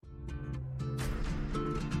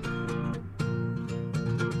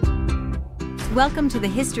Welcome to the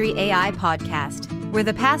History AI podcast, where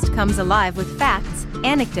the past comes alive with facts,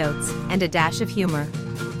 anecdotes, and a dash of humor.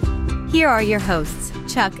 Here are your hosts,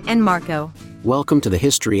 Chuck and Marco. Welcome to the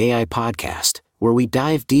History AI podcast, where we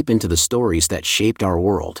dive deep into the stories that shaped our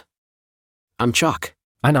world. I'm Chuck.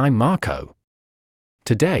 And I'm Marco.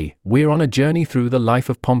 Today, we're on a journey through the life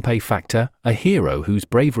of Pompey Factor, a hero whose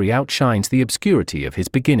bravery outshines the obscurity of his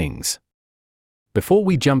beginnings. Before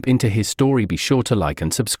we jump into his story, be sure to like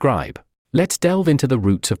and subscribe. Let's delve into the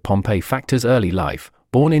roots of Pompey Factor's early life,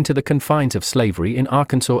 born into the confines of slavery in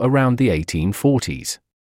Arkansas around the 1840s.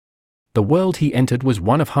 The world he entered was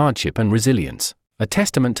one of hardship and resilience, a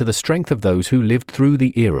testament to the strength of those who lived through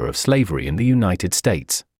the era of slavery in the United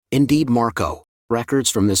States. Indeed, Marco, records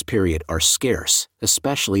from this period are scarce,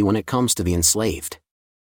 especially when it comes to the enslaved.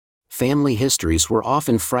 Family histories were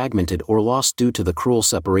often fragmented or lost due to the cruel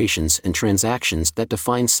separations and transactions that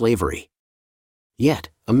defined slavery. Yet,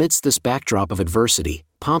 amidst this backdrop of adversity,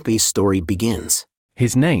 Pompey's story begins.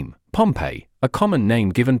 His name, Pompey, a common name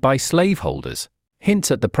given by slaveholders,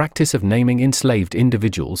 hints at the practice of naming enslaved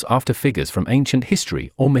individuals after figures from ancient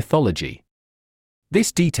history or mythology.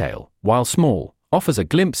 This detail, while small, offers a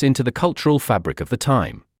glimpse into the cultural fabric of the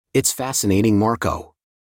time. It's fascinating, Marco.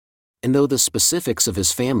 And though the specifics of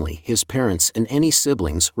his family, his parents, and any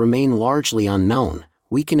siblings remain largely unknown,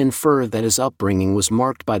 we can infer that his upbringing was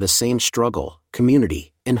marked by the same struggle,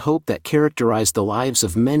 community, and hope that characterized the lives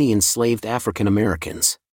of many enslaved African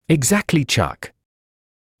Americans. Exactly, Chuck.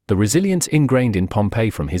 The resilience ingrained in Pompey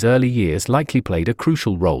from his early years likely played a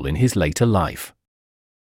crucial role in his later life.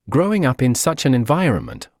 Growing up in such an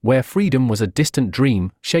environment, where freedom was a distant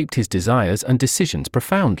dream, shaped his desires and decisions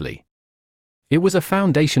profoundly. It was a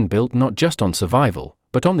foundation built not just on survival,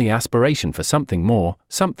 but on the aspiration for something more,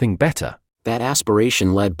 something better. That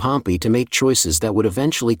aspiration led Pompey to make choices that would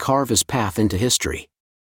eventually carve his path into history.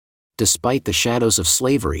 Despite the shadows of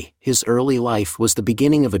slavery, his early life was the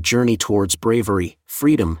beginning of a journey towards bravery,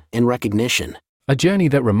 freedom, and recognition. A journey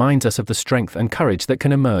that reminds us of the strength and courage that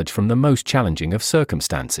can emerge from the most challenging of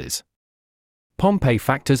circumstances. Pompey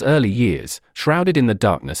Factor's early years, shrouded in the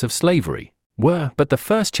darkness of slavery, were but the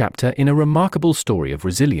first chapter in a remarkable story of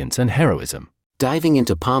resilience and heroism. Diving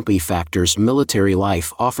into Pompey Factor's military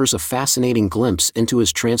life offers a fascinating glimpse into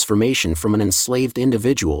his transformation from an enslaved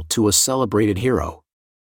individual to a celebrated hero.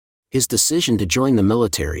 His decision to join the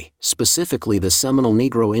military, specifically the Seminole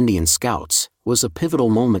Negro Indian Scouts, was a pivotal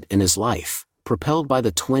moment in his life, propelled by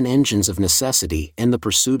the twin engines of necessity and the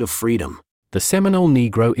pursuit of freedom. The Seminole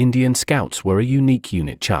Negro Indian Scouts were a unique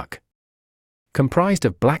unit, Chuck. Comprised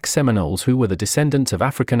of black Seminoles who were the descendants of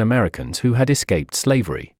African Americans who had escaped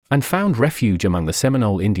slavery and found refuge among the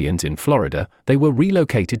Seminole Indians in Florida, they were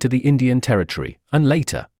relocated to the Indian Territory, and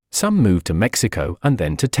later, some moved to Mexico and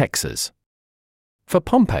then to Texas. For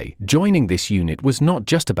Pompey, joining this unit was not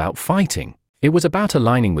just about fighting. It was about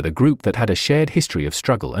aligning with a group that had a shared history of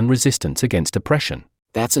struggle and resistance against oppression.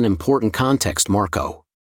 That's an important context, Marco.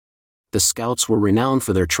 The Scouts were renowned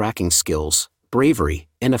for their tracking skills, bravery,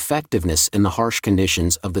 and effectiveness in the harsh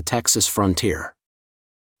conditions of the Texas frontier.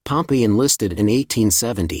 Pompey enlisted in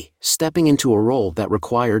 1870, stepping into a role that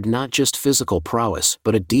required not just physical prowess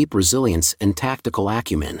but a deep resilience and tactical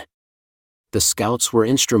acumen. The Scouts were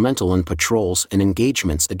instrumental in patrols and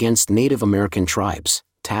engagements against Native American tribes,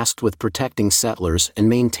 tasked with protecting settlers and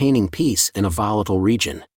maintaining peace in a volatile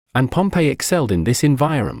region. And Pompey excelled in this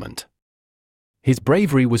environment. His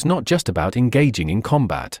bravery was not just about engaging in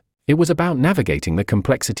combat. It was about navigating the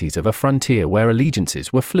complexities of a frontier where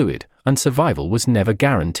allegiances were fluid and survival was never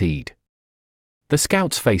guaranteed. The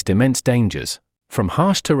Scouts faced immense dangers, from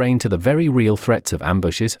harsh terrain to the very real threats of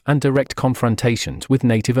ambushes and direct confrontations with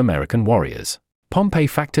Native American warriors. Pompey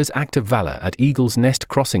Factor's act of valor at Eagle's Nest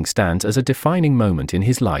Crossing stands as a defining moment in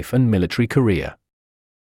his life and military career.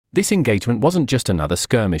 This engagement wasn't just another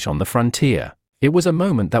skirmish on the frontier. It was a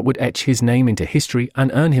moment that would etch his name into history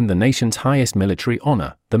and earn him the nation's highest military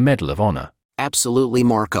honor, the Medal of Honor. Absolutely,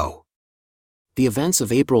 Marco. The events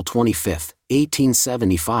of April 25,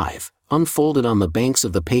 1875, unfolded on the banks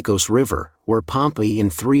of the Pecos River, where Pompey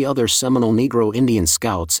and 3 other Seminole Negro Indian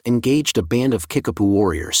Scouts engaged a band of Kickapoo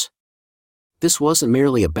warriors. This wasn't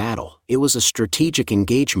merely a battle, it was a strategic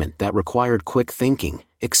engagement that required quick thinking,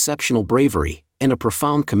 exceptional bravery, and a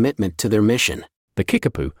profound commitment to their mission. The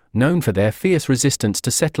Kickapoo, known for their fierce resistance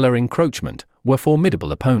to settler encroachment, were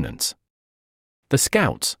formidable opponents. The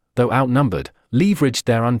Scouts, though outnumbered, leveraged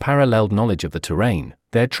their unparalleled knowledge of the terrain,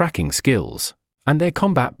 their tracking skills, and their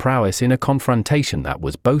combat prowess in a confrontation that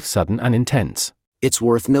was both sudden and intense. It's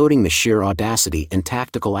worth noting the sheer audacity and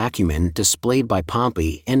tactical acumen displayed by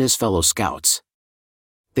Pompey and his fellow Scouts.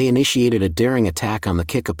 They initiated a daring attack on the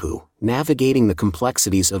Kickapoo, navigating the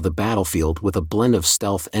complexities of the battlefield with a blend of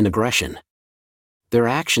stealth and aggression. Their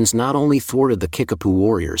actions not only thwarted the Kickapoo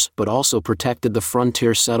warriors but also protected the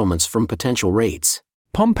frontier settlements from potential raids.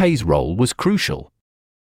 Pompey's role was crucial.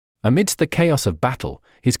 Amidst the chaos of battle,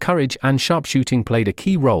 his courage and sharpshooting played a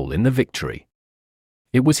key role in the victory.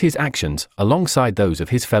 It was his actions, alongside those of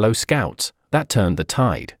his fellow scouts, that turned the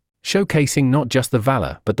tide, showcasing not just the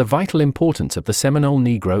valor but the vital importance of the Seminole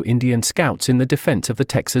Negro Indian scouts in the defense of the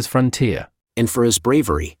Texas frontier. And for his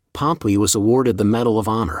bravery, Pompey was awarded the Medal of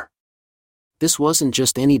Honor. This wasn't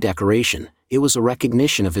just any decoration, it was a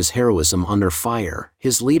recognition of his heroism under fire,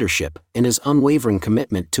 his leadership, and his unwavering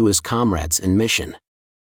commitment to his comrades and mission.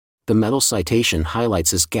 The medal citation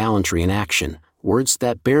highlights his gallantry in action, words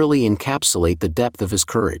that barely encapsulate the depth of his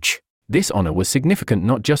courage. This honor was significant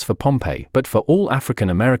not just for Pompey but for all African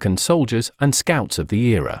American soldiers and scouts of the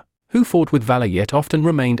era, who fought with valor yet often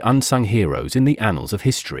remained unsung heroes in the annals of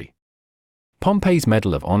history. Pompey's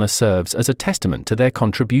Medal of Honor serves as a testament to their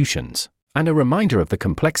contributions, and a reminder of the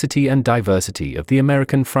complexity and diversity of the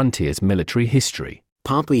American frontier's military history.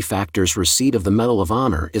 Pompey Factor's receipt of the Medal of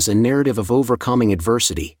Honor is a narrative of overcoming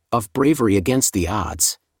adversity, of bravery against the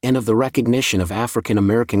odds, and of the recognition of African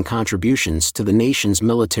American contributions to the nation's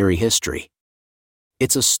military history.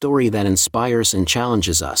 It's a story that inspires and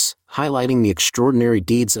challenges us, highlighting the extraordinary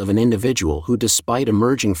deeds of an individual who, despite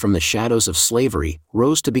emerging from the shadows of slavery,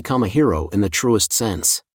 rose to become a hero in the truest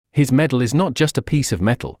sense. His medal is not just a piece of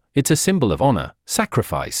metal, it's a symbol of honor,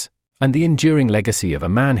 sacrifice, and the enduring legacy of a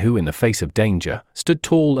man who, in the face of danger, stood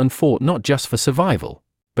tall and fought not just for survival,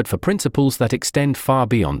 but for principles that extend far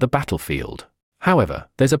beyond the battlefield. However,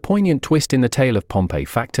 there's a poignant twist in the tale of Pompey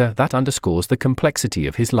Factor that underscores the complexity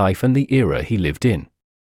of his life and the era he lived in.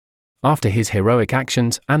 After his heroic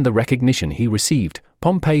actions and the recognition he received,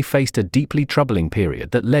 Pompey faced a deeply troubling period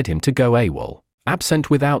that led him to go AWOL, absent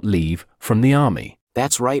without leave, from the army.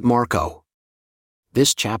 That's right, Marco.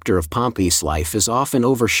 This chapter of Pompey's life is often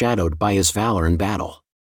overshadowed by his valor in battle.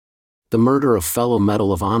 The murder of fellow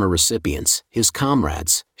Medal of Honor recipients, his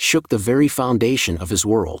comrades, shook the very foundation of his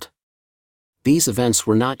world. These events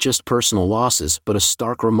were not just personal losses but a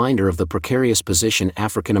stark reminder of the precarious position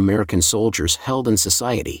African American soldiers held in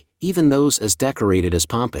society, even those as decorated as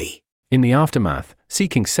Pompey. In the aftermath,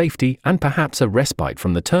 seeking safety and perhaps a respite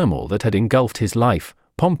from the turmoil that had engulfed his life,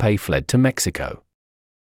 Pompey fled to Mexico.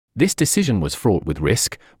 This decision was fraught with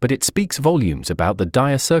risk, but it speaks volumes about the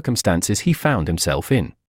dire circumstances he found himself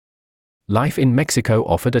in. Life in Mexico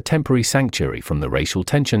offered a temporary sanctuary from the racial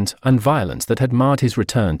tensions and violence that had marred his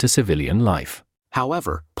return to civilian life.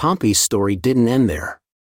 However, Pompey's story didn't end there.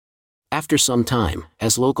 After some time,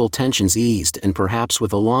 as local tensions eased and perhaps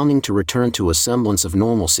with a longing to return to a semblance of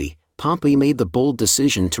normalcy, Pompey made the bold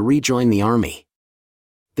decision to rejoin the army.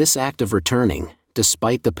 This act of returning,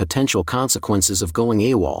 despite the potential consequences of going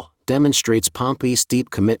AWOL, demonstrates Pompey's deep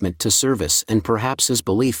commitment to service and perhaps his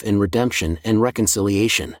belief in redemption and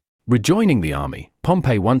reconciliation. Rejoining the army,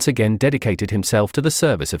 Pompey once again dedicated himself to the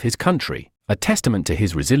service of his country, a testament to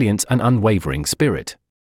his resilience and unwavering spirit.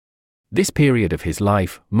 This period of his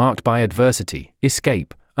life, marked by adversity,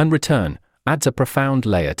 escape, and return, adds a profound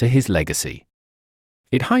layer to his legacy.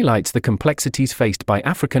 It highlights the complexities faced by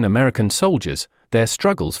African American soldiers, their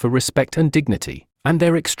struggles for respect and dignity, and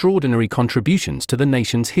their extraordinary contributions to the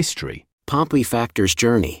nation's history. Pompey Factor's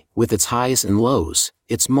journey, with its highs and lows,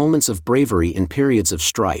 its moments of bravery and periods of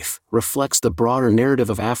strife, reflects the broader narrative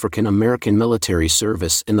of African American military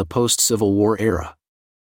service in the post-Civil War era.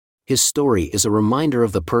 His story is a reminder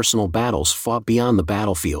of the personal battles fought beyond the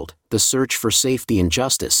battlefield, the search for safety and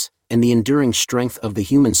justice, and the enduring strength of the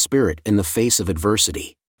human spirit in the face of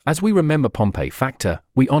adversity. As we remember Pompey Factor,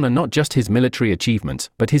 we honor not just his military achievements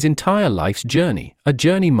but his entire life's journey, a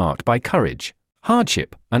journey marked by courage,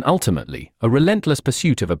 hardship, and ultimately, a relentless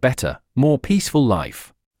pursuit of a better, more peaceful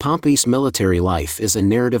life. Pompey's military life is a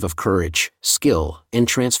narrative of courage, skill, and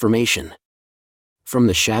transformation. From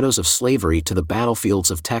the shadows of slavery to the battlefields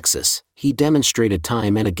of Texas, he demonstrated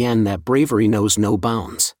time and again that bravery knows no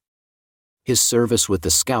bounds. His service with the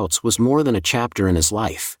Scouts was more than a chapter in his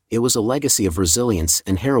life, it was a legacy of resilience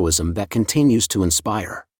and heroism that continues to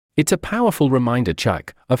inspire. It's a powerful reminder,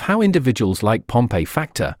 Chuck, of how individuals like Pompey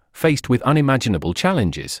Factor, faced with unimaginable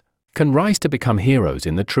challenges, can rise to become heroes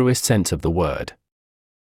in the truest sense of the word.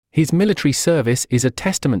 His military service is a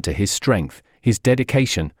testament to his strength, his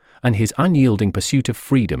dedication, and his unyielding pursuit of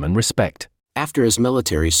freedom and respect. After his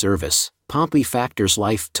military service, Pompey Factor's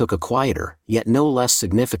life took a quieter, yet no less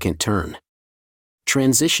significant turn.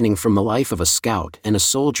 Transitioning from the life of a scout and a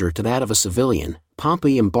soldier to that of a civilian,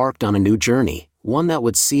 Pompey embarked on a new journey, one that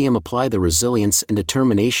would see him apply the resilience and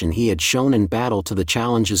determination he had shown in battle to the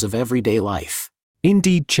challenges of everyday life.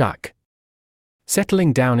 Indeed, Chuck.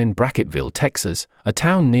 Settling down in Bracketville, Texas, a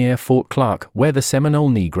town near Fort Clark where the Seminole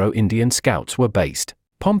Negro Indian Scouts were based,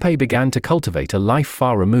 Pompey began to cultivate a life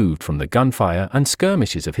far removed from the gunfire and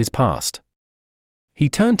skirmishes of his past. He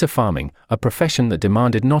turned to farming, a profession that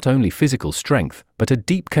demanded not only physical strength but a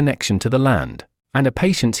deep connection to the land, and a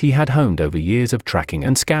patience he had honed over years of tracking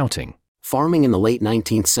and scouting. Farming in the late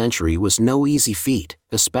 19th century was no easy feat,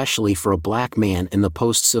 especially for a black man in the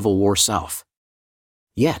post-Civil War South.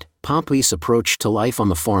 Yet, Pompey's approach to life on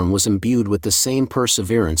the farm was imbued with the same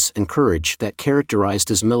perseverance and courage that characterized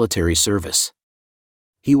his military service.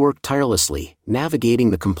 He worked tirelessly,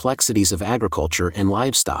 navigating the complexities of agriculture and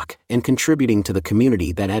livestock, and contributing to the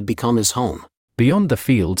community that had become his home. Beyond the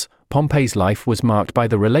fields, Pompey's life was marked by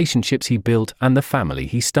the relationships he built and the family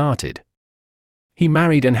he started. He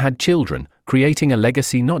married and had children, creating a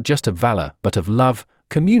legacy not just of valor but of love,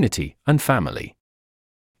 community, and family.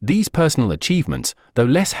 These personal achievements, though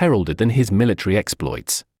less heralded than his military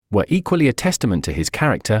exploits, were equally a testament to his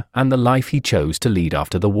character and the life he chose to lead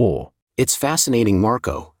after the war. It's fascinating,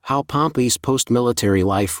 Marco, how Pompey's post-military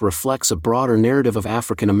life reflects a broader narrative of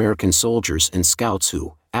African-American soldiers and scouts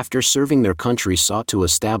who, after serving their country, sought to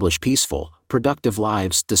establish peaceful, productive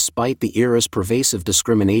lives despite the era's pervasive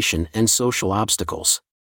discrimination and social obstacles.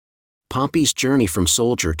 Pompey's journey from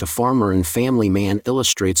soldier to farmer and family man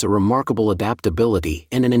illustrates a remarkable adaptability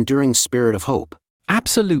and an enduring spirit of hope.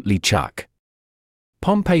 Absolutely, Chuck.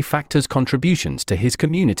 Pompey factors contributions to his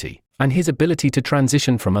community, and his ability to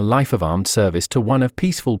transition from a life of armed service to one of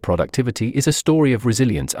peaceful productivity is a story of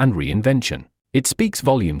resilience and reinvention. It speaks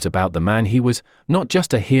volumes about the man he was, not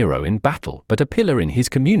just a hero in battle but a pillar in his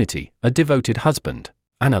community, a devoted husband,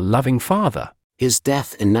 and a loving father. His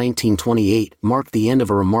death in 1928 marked the end of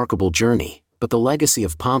a remarkable journey, but the legacy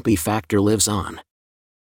of Pompey factor lives on.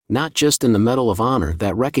 Not just in the Medal of Honor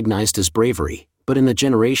that recognized his bravery, but in the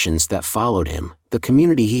generations that followed him, the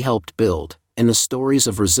community he helped build, and the stories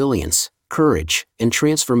of resilience, courage, and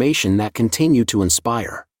transformation that continue to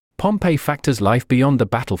inspire. Pompey factor's life beyond the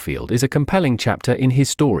battlefield is a compelling chapter in his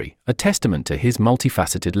story, a testament to his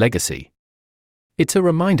multifaceted legacy. It's a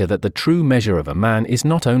reminder that the true measure of a man is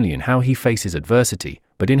not only in how he faces adversity,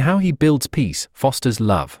 but in how he builds peace, fosters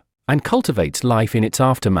love, and cultivates life in its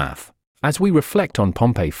aftermath. As we reflect on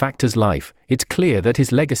Pompey factor's life, it's clear that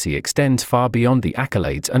his legacy extends far beyond the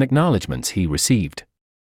accolades and acknowledgments he received.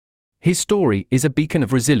 His story is a beacon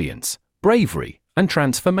of resilience, bravery, and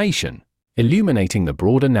transformation, illuminating the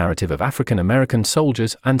broader narrative of African American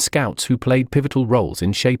soldiers and scouts who played pivotal roles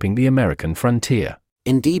in shaping the American frontier.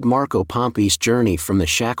 Indeed, Marco, Pompey's journey from the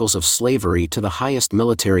shackles of slavery to the highest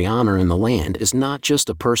military honor in the land is not just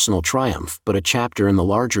a personal triumph but a chapter in the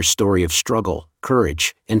larger story of struggle,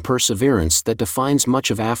 courage, and perseverance that defines much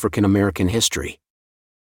of African American history.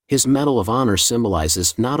 His Medal of Honor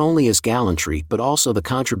symbolizes not only his gallantry but also the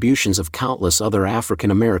contributions of countless other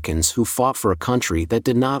African Americans who fought for a country that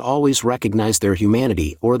did not always recognize their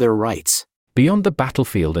humanity or their rights. Beyond the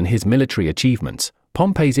battlefield and his military achievements,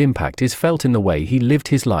 Pompey's impact is felt in the way he lived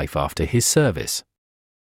his life after his service.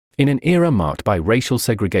 In an era marked by racial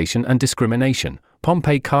segregation and discrimination,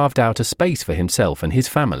 Pompey carved out a space for himself and his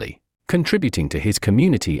family, contributing to his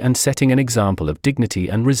community and setting an example of dignity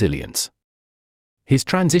and resilience. His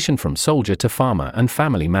transition from soldier to farmer and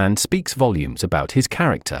family man speaks volumes about his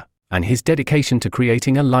character and his dedication to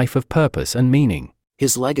creating a life of purpose and meaning.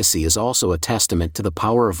 His legacy is also a testament to the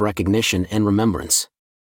power of recognition and remembrance.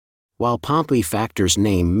 While Pompey factor's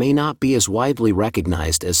name may not be as widely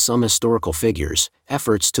recognized as some historical figures,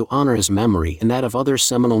 efforts to honor his memory and that of other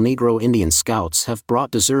Seminole Negro Indian scouts have brought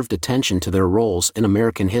deserved attention to their roles in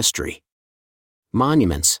American history.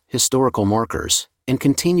 Monuments, historical markers, and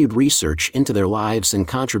continued research into their lives and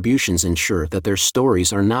contributions ensure that their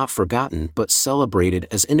stories are not forgotten but celebrated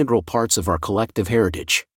as integral parts of our collective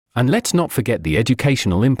heritage. And let's not forget the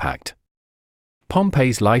educational impact.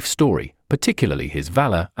 Pompey's life story, particularly his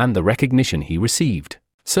valor and the recognition he received,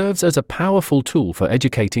 serves as a powerful tool for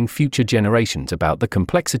educating future generations about the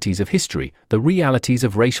complexities of history, the realities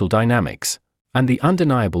of racial dynamics, and the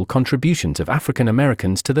undeniable contributions of African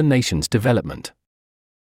Americans to the nation's development.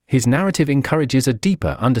 His narrative encourages a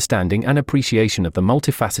deeper understanding and appreciation of the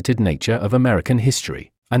multifaceted nature of American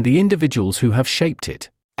history, and the individuals who have shaped it.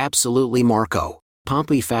 Absolutely, Marco.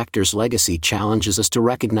 Pompey factor's legacy challenges us to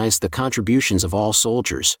recognize the contributions of all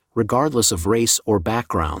soldiers, regardless of race or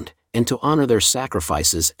background, and to honor their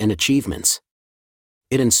sacrifices and achievements.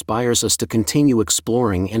 It inspires us to continue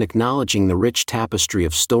exploring and acknowledging the rich tapestry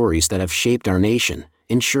of stories that have shaped our nation,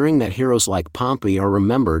 ensuring that heroes like Pompey are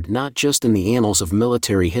remembered not just in the annals of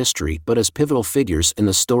military history but as pivotal figures in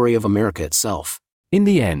the story of America itself. In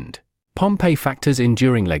the end, Pompey Factor's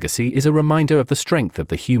enduring legacy is a reminder of the strength of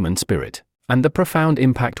the human spirit and the profound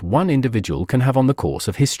impact one individual can have on the course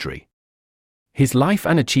of history. His life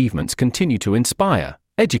and achievements continue to inspire,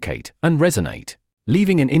 educate, and resonate,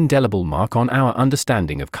 leaving an indelible mark on our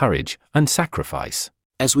understanding of courage and sacrifice.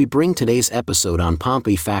 As we bring today's episode on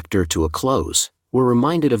Pompey Factor to a close, we're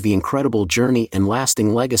reminded of the incredible journey and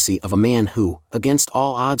lasting legacy of a man who, against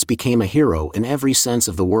all odds, became a hero in every sense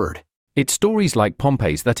of the word. It's stories like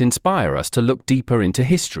Pompey's that inspire us to look deeper into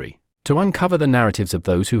history, to uncover the narratives of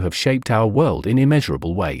those who have shaped our world in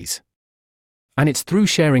immeasurable ways. And it's through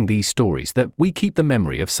sharing these stories that we keep the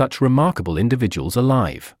memory of such remarkable individuals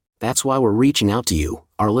alive. That's why we're reaching out to you,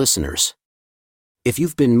 our listeners. If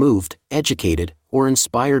you've been moved, educated, or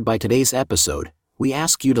inspired by today's episode, we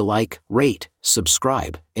ask you to like, rate,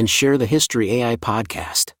 subscribe, and share the History AI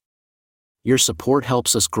podcast. Your support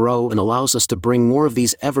helps us grow and allows us to bring more of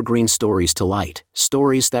these evergreen stories to light,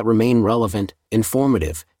 stories that remain relevant,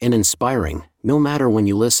 informative, and inspiring, no matter when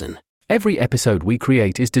you listen. Every episode we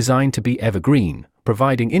create is designed to be evergreen,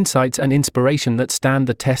 providing insights and inspiration that stand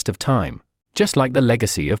the test of time, just like the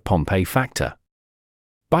legacy of Pompey Factor.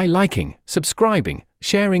 By liking, subscribing,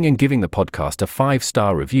 sharing, and giving the podcast a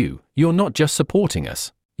 5-star review, you're not just supporting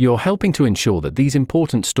us, you're helping to ensure that these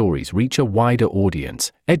important stories reach a wider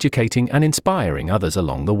audience, educating and inspiring others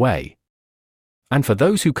along the way. And for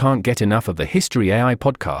those who can't get enough of the History AI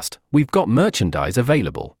podcast, we've got merchandise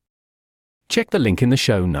available. Check the link in the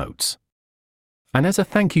show notes. And as a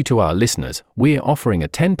thank you to our listeners, we're offering a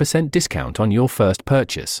 10% discount on your first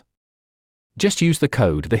purchase. Just use the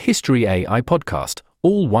code The History AI Podcast,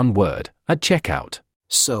 all one word, at checkout.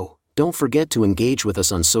 So, don't forget to engage with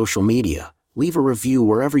us on social media, leave a review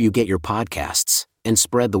wherever you get your podcasts, and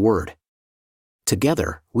spread the word.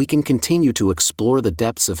 Together, we can continue to explore the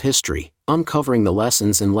depths of history, uncovering the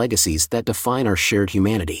lessons and legacies that define our shared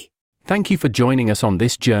humanity. Thank you for joining us on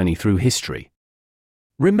this journey through history.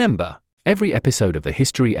 Remember, every episode of the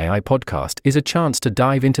History AI podcast is a chance to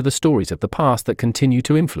dive into the stories of the past that continue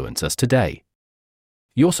to influence us today.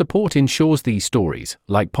 Your support ensures these stories,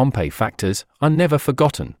 like Pompey Factors, are never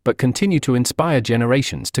forgotten but continue to inspire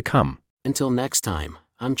generations to come. Until next time,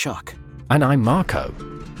 I'm Chuck. And I'm Marco.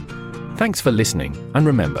 Thanks for listening, and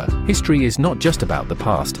remember, history is not just about the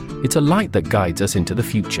past, it's a light that guides us into the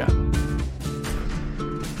future.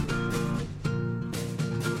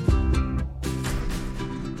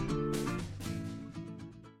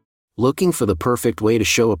 Looking for the perfect way to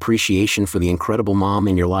show appreciation for the incredible mom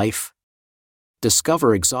in your life?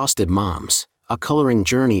 Discover Exhausted Moms, a coloring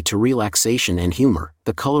journey to relaxation and humor,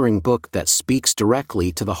 the coloring book that speaks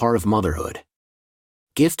directly to the heart of motherhood.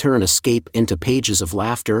 Gift her an escape into pages of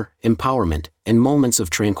laughter, empowerment, and moments of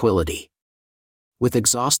tranquility. With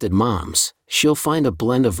Exhausted Moms, she'll find a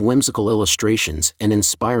blend of whimsical illustrations and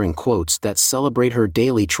inspiring quotes that celebrate her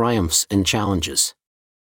daily triumphs and challenges.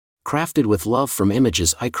 Crafted with love from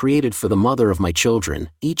images I created for the mother of my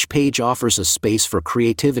children, each page offers a space for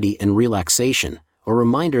creativity and relaxation, a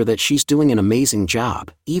reminder that she's doing an amazing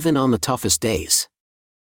job, even on the toughest days.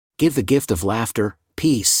 Give the gift of laughter,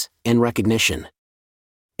 peace, and recognition.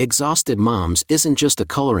 Exhausted Moms isn't just a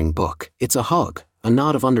coloring book, it's a hug, a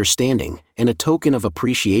nod of understanding, and a token of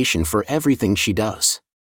appreciation for everything she does.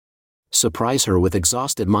 Surprise her with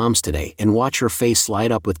Exhausted Moms today and watch her face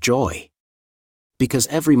light up with joy. Because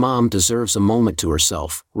every mom deserves a moment to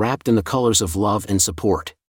herself, wrapped in the colors of love and support.